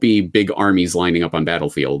it won't be big armies lining up on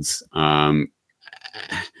battlefields.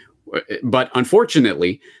 But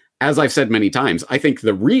unfortunately, as I've said many times, I think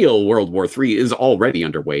the real World War III is already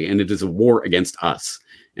underway, and it is a war against us,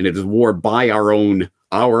 and it is a war by our own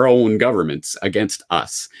governments against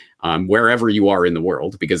us, wherever you are in the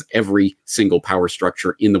world, because every single power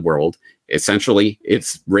structure in the world, essentially,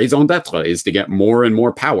 its raison d'etre is to get more and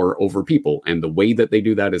more power over people. And the way that they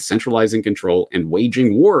do that is centralizing control and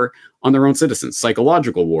waging war on their own citizens.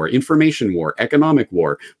 Psychological war, information war, economic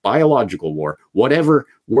war, biological war, whatever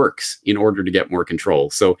works in order to get more control.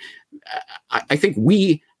 So I think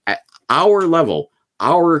we, at our level,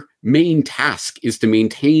 our main task is to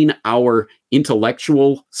maintain our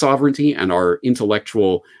intellectual sovereignty and our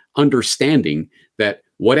intellectual understanding that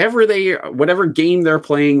whatever game they're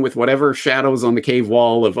playing with, whatever shadows on the cave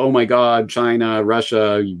wall of, oh my God, China,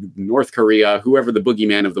 Russia, North Korea, whoever the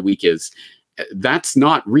boogeyman of the week is, that's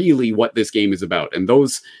not really what this game is about. And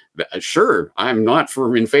those, sure, I'm not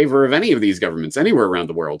in favor of any of these governments anywhere around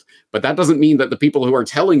the world, but that doesn't mean that the people who are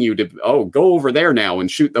telling you to, go over there now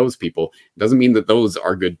and shoot those people, doesn't mean that those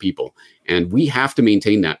are good people. And we have to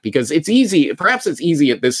maintain that, because it's easy. Perhaps it's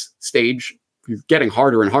easy at this stage. It's getting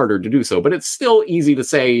harder and harder to do so, but it's still easy to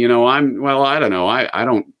say, I don't know. I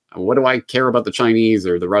What do I care about the Chinese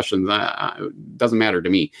or the Russians? It doesn't matter to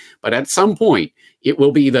me. But at some point, it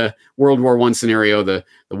will be the World War I scenario, the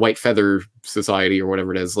white feather society or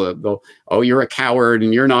whatever it is. Oh, you're a coward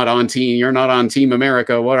and you're not on Team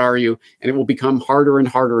America. What are you? And it will become harder and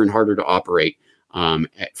harder and harder to operate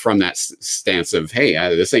from that stance of, hey,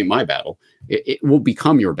 this ain't my battle. It will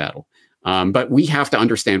become your battle. But we have to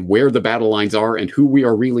understand where the battle lines are and who we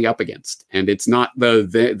are really up against. And it's not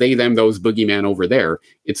the they, them, those boogeyman over there.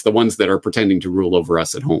 It's the ones that are pretending to rule over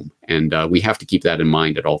us at home. And we have to keep that in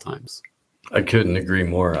mind at all times. I couldn't agree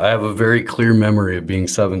more. I have a very clear memory of being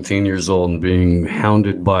 17 years old and being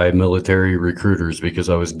hounded by military recruiters because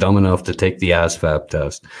I was dumb enough to take the ASVAB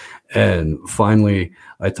test. And finally,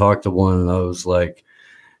 I talked to one and I was like,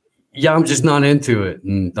 yeah, I'm just not into it.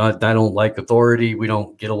 And I don't like authority. We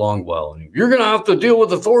don't get along well. And you're going to have to deal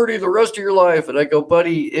with authority the rest of your life. And I go,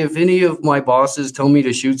 buddy, if any of my bosses tell me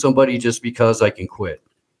to shoot somebody just because I can quit,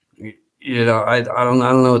 I don't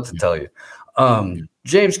know what to tell you.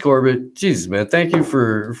 James Corbett, Jesus, man, thank you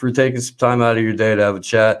for taking some time out of your day to have a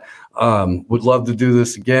chat. Would love to do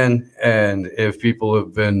this again. And if people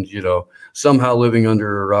have been, somehow living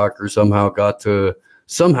under a rock or somehow got to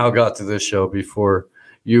this show before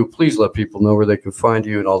you, please let people know where they can find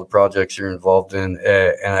you and all the projects you're involved in.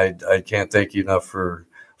 And I can't thank you enough for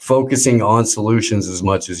focusing on solutions as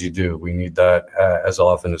much as you do. We need that as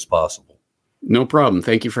often as possible. No problem.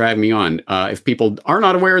 Thank you for having me on. If people are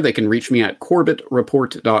not aware, they can reach me at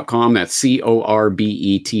corbettreport.com. That's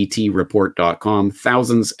CORBETT report.com.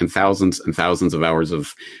 Thousands and thousands and thousands of hours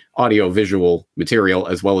of audio, visual material,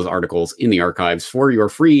 as well as articles in the archives for your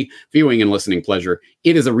free viewing and listening pleasure.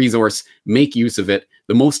 It is a resource. Make use of it.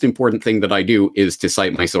 The most important thing that I do is to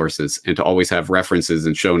cite my sources and to always have references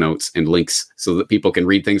and show notes and links so that people can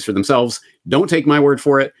read things for themselves. Don't take my word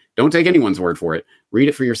for it. Don't take anyone's word for it. Read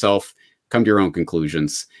it for yourself. Come to your own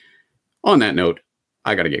conclusions. On that note,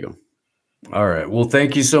 I got to get going. All right. Well,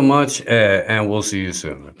 thank you so much, and we'll see you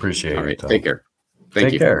soon. Appreciate it. All right. Take care.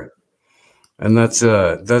 Thank you. Take care. And that's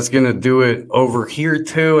gonna do it over here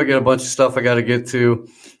too. I got a bunch of stuff I got to get to.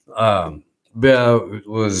 It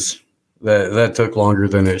was that took longer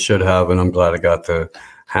than it should have, and I'm glad it got to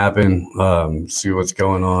happen. See what's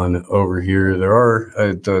going on over here. There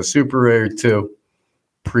are the Super Rare too.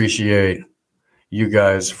 Appreciate you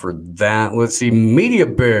guys for that. Let's see. Media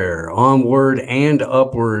Bear, onward and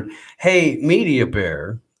upward. Hey, Media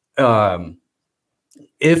Bear.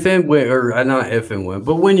 If and when, or not if and when,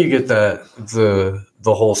 but when you get the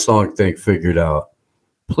whole song thing figured out,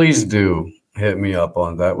 please do hit me up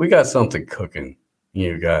on that. We got something cooking,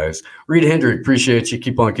 you guys. Reed Hendrick, appreciate you.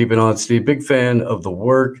 Keep on keeping on, Steve. Big fan of the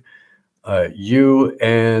work you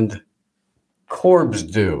and Corbs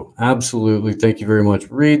do. Absolutely. Thank you very much,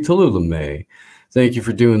 Reed. Tallulah May. Thank you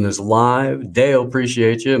for doing this live. Dale,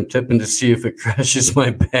 appreciate you. I'm tipping to see if it crashes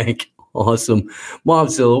my bank. Awesome.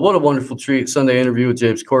 Mobzilla, what a wonderful treat. Sunday interview with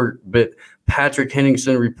James Corbett. Patrick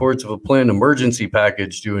Henningsen reports of a planned emergency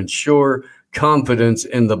package to ensure confidence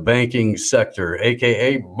in the banking sector,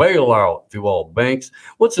 a.k.a. bailout to all banks.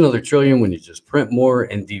 What's another trillion when you just print more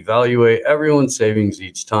and devaluate everyone's savings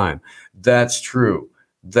each time? That's true.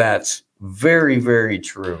 That's very, very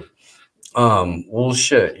true. Well,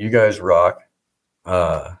 shit, you guys rock.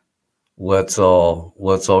 Let's all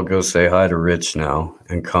go say hi to Rich now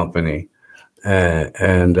and company,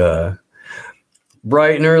 and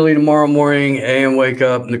bright and early tomorrow morning. AM Wake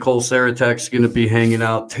Up. Nicole Saratek's going to be hanging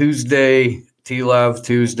out Tuesday, T-Lav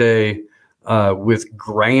Tuesday, with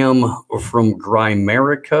Graham from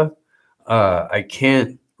Grimerica. I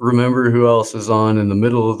can't remember who else is on in the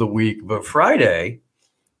middle of the week, but Friday,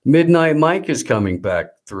 Midnight Mike is coming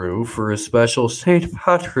back through for a special St.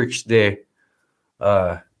 Patrick's Day.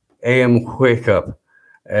 AM Wake Up,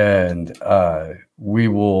 and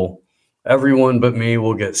everyone but me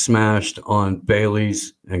will get smashed on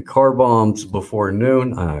Baileys and car bombs before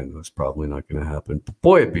noon. That's probably not going to happen, but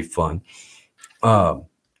boy, it'd be fun. I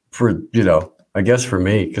guess for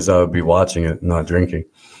me, because I would be watching it, not drinking,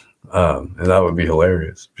 and that would be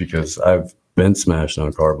hilarious because I've been smashed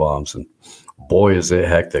on car bombs, and boy, is it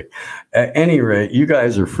hectic. At any rate, you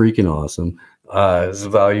guys are freaking awesome. It's a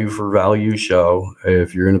value for value show.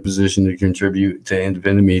 If you're in a position to contribute to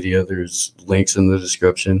independent media, there's links in the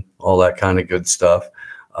description, all that kind of good stuff.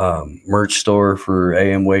 Merch store for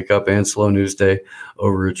AM Wake Up and Slow News Day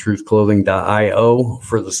over at truthclothing.io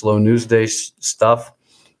for the Slow News Day stuff.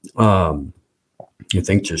 You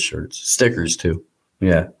think just shirts, stickers too.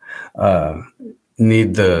 Yeah.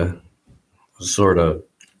 Need to sort of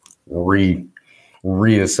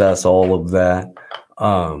reassess all of that.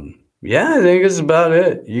 Yeah, I think it's about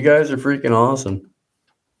it. You guys are freaking awesome.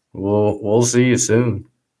 We'll see you soon.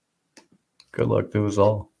 Good luck to us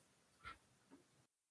all.